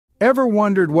Ever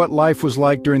wondered what life was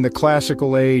like during the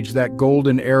classical age, that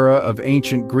golden era of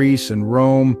ancient Greece and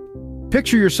Rome?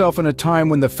 Picture yourself in a time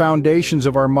when the foundations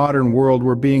of our modern world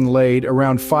were being laid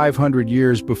around 500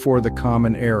 years before the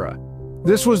Common Era.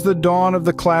 This was the dawn of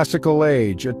the classical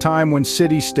age, a time when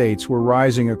city-states were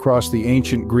rising across the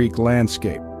ancient Greek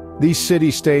landscape. These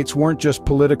city-states weren't just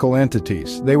political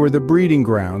entities, they were the breeding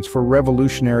grounds for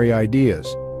revolutionary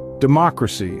ideas.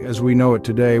 Democracy, as we know it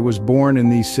today, was born in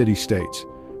these city-states,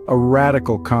 a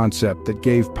radical concept that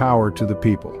gave power to the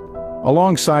people.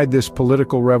 Alongside this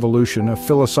political revolution, a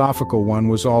philosophical one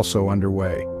was also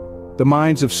underway. The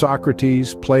minds of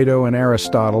Socrates, Plato, and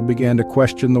Aristotle began to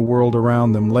question the world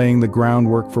around them, laying the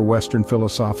groundwork for Western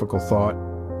philosophical thought.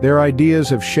 Their ideas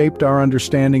have shaped our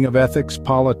understanding of ethics,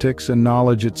 politics, and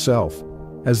knowledge itself.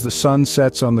 As the sun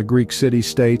sets on the Greek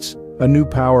city-states, a new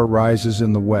power rises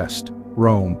in the West,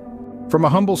 Rome. From a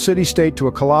humble city-state to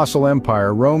a colossal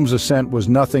empire, Rome's ascent was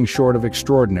nothing short of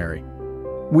extraordinary.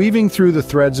 Weaving through the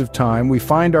threads of time, we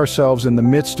find ourselves in the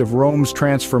midst of Rome's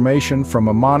transformation from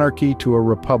a monarchy to a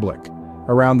republic,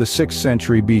 around the 6th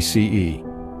century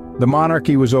BCE. The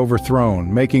monarchy was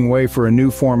overthrown, making way for a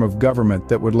new form of government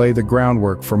that would lay the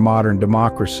groundwork for modern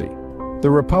democracy.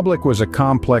 The republic was a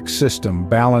complex system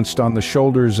balanced on the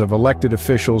shoulders of elected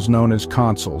officials known as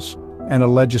consuls, and a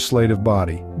legislative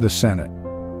body, the Senate.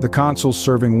 The consuls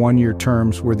serving one-year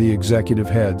terms were the executive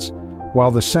heads, while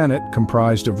the Senate,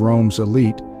 comprised of Rome's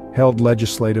elite, held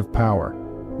legislative power.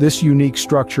 This unique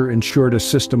structure ensured a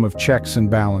system of checks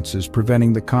and balances,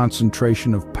 preventing the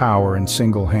concentration of power in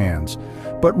single hands.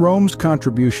 But Rome's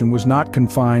contribution was not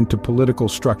confined to political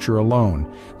structure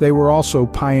alone. They were also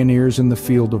pioneers in the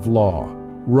field of law.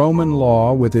 Roman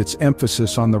law, with its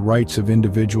emphasis on the rights of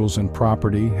individuals and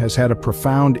property, has had a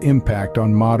profound impact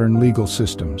on modern legal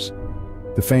systems.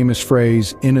 The famous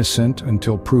phrase, "innocent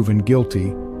until proven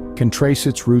guilty," can trace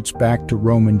its roots back to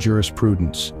Roman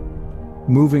jurisprudence.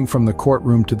 Moving from the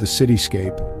courtroom to the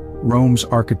cityscape, Rome's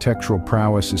architectural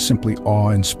prowess is simply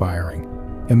awe-inspiring.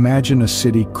 Imagine a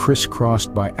city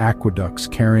crisscrossed by aqueducts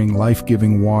carrying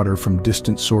life-giving water from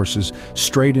distant sources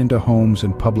straight into homes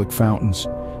and public fountains.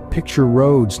 Picture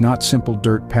roads, not simple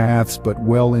dirt paths, but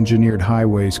well-engineered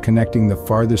highways connecting the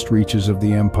farthest reaches of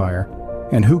the empire.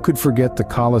 And who could forget the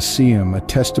Colosseum, a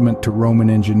testament to Roman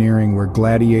engineering where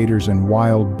gladiators and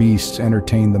wild beasts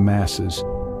entertained the masses.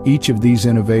 Each of these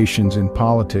innovations in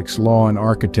politics, law, and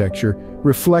architecture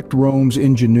reflect Rome's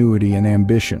ingenuity and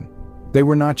ambition. They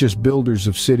were not just builders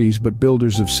of cities, but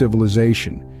builders of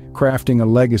civilization, crafting a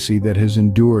legacy that has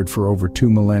endured for over 2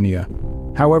 millennia.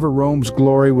 However, Rome's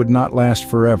glory would not last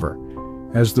forever,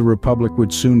 as the Republic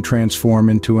would soon transform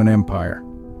into an empire.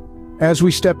 As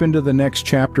we step into the next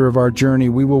chapter of our journey,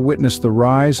 we will witness the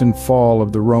rise and fall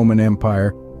of the Roman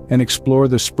Empire and explore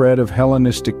the spread of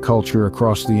Hellenistic culture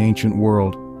across the ancient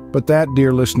world. But that,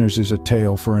 dear listeners, is a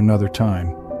tale for another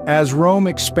time. As Rome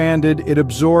expanded, it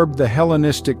absorbed the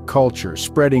Hellenistic culture,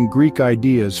 spreading Greek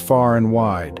ideas far and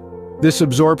wide. This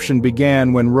absorption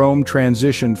began when Rome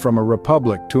transitioned from a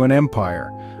republic to an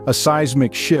empire, a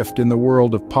seismic shift in the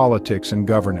world of politics and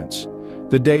governance.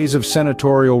 The days of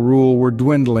senatorial rule were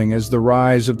dwindling as the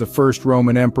rise of the first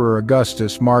Roman Emperor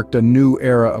Augustus marked a new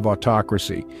era of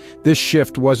autocracy. This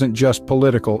shift wasn't just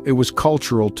political, it was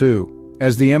cultural too.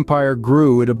 As the empire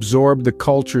grew, it absorbed the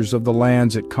cultures of the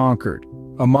lands it conquered.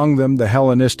 Among them, the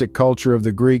Hellenistic culture of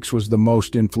the Greeks was the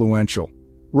most influential.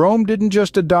 Rome didn't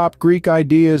just adopt Greek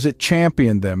ideas, it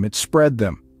championed them, it spread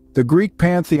them. The Greek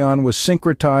pantheon was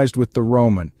syncretized with the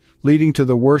Roman, leading to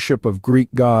the worship of Greek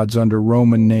gods under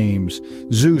Roman names.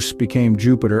 Zeus became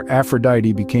Jupiter,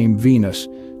 Aphrodite became Venus.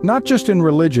 Not just in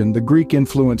religion, the Greek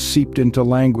influence seeped into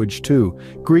language too.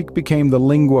 Greek became the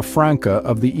lingua franca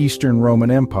of the Eastern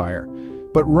Roman Empire.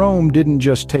 But Rome didn't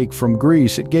just take from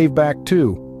Greece, it gave back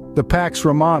too. The Pax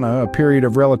Romana, a period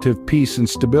of relative peace and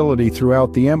stability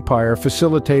throughout the empire,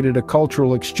 facilitated a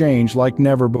cultural exchange like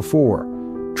never before.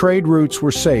 Trade routes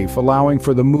were safe, allowing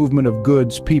for the movement of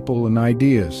goods, people, and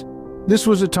ideas. This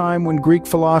was a time when Greek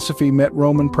philosophy met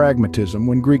Roman pragmatism,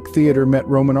 when Greek theater met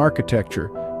Roman architecture,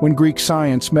 when Greek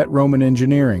science met Roman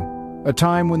engineering. A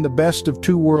time when the best of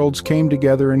two worlds came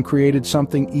together and created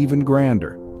something even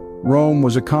grander. Rome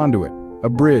was a conduit, a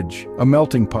bridge, a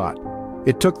melting pot.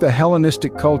 It took the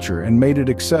Hellenistic culture and made it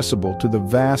accessible to the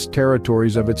vast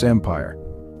territories of its empire.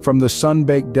 From the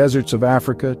sun-baked deserts of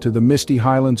Africa to the misty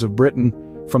highlands of Britain,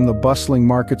 from the bustling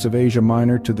markets of Asia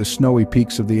Minor to the snowy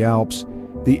peaks of the Alps,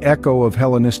 the echo of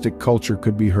Hellenistic culture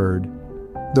could be heard.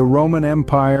 The Roman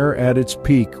Empire at its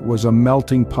peak was a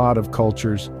melting pot of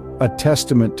cultures, a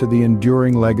testament to the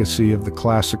enduring legacy of the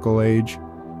classical age.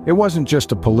 It wasn't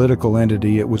just a political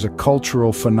entity, it was a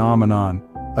cultural phenomenon.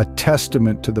 a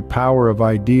testament to the power of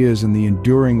ideas and the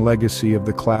enduring legacy of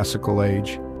the classical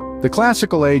age. The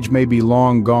classical age may be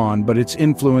long gone, but its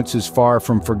influence is far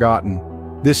from forgotten.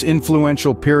 This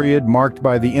influential period, marked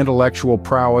by the intellectual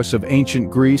prowess of ancient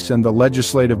Greece and the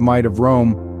legislative might of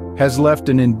Rome, has left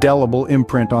an indelible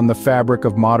imprint on the fabric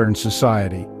of modern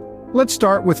society. Let's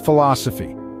start with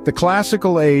philosophy. The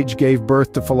classical age gave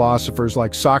birth to philosophers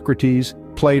like Socrates,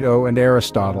 Plato, and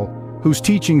Aristotle, whose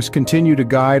teachings continue to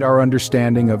guide our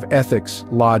understanding of ethics,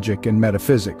 logic, and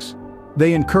metaphysics.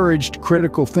 They encouraged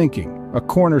critical thinking, a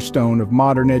cornerstone of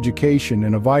modern education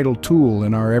and a vital tool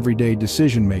in our everyday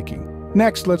decision-making.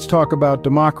 Next, let's talk about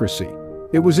democracy.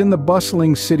 It was in the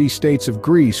bustling city-states of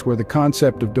Greece where the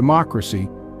concept of democracy,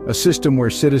 a system where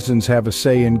citizens have a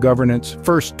say in governance,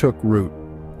 first took root.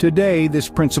 Today, this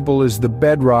principle is the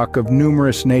bedrock of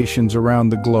numerous nations around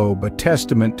the globe, a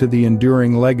testament to the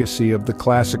enduring legacy of the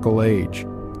classical age.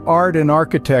 Art and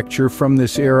architecture from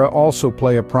this era also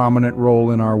play a prominent role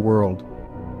in our world.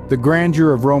 The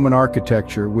grandeur of Roman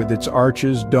architecture, with its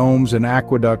arches, domes, and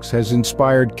aqueducts, has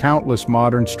inspired countless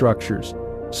modern structures.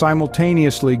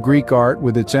 Simultaneously, Greek art,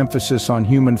 with its emphasis on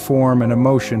human form and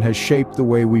emotion, has shaped the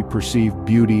way we perceive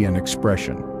beauty and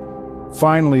expression.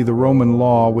 Finally, the Roman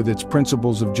law, with its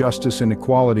principles of justice and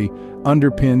equality,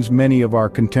 underpins many of our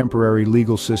contemporary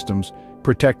legal systems,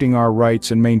 protecting our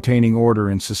rights and maintaining order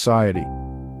in society.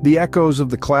 The echoes of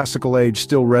the classical age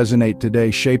still resonate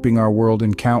today, shaping our world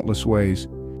in countless ways.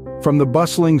 From the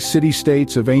bustling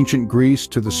city-states of ancient Greece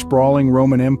to the sprawling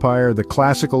Roman Empire, the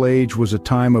classical age was a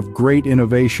time of great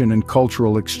innovation and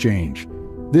cultural exchange.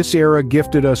 This era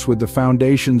gifted us with the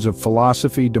foundations of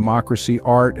philosophy, democracy,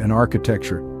 art, and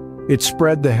architecture. It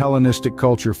spread the Hellenistic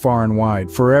culture far and wide,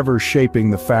 forever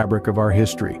shaping the fabric of our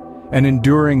history, an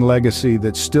enduring legacy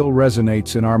that still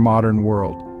resonates in our modern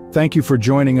world. Thank you for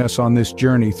joining us on this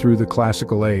journey through the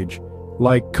classical age.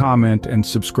 Like, comment, and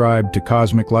subscribe to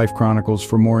Cosmic Life Chronicles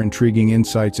for more intriguing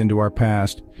insights into our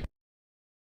past.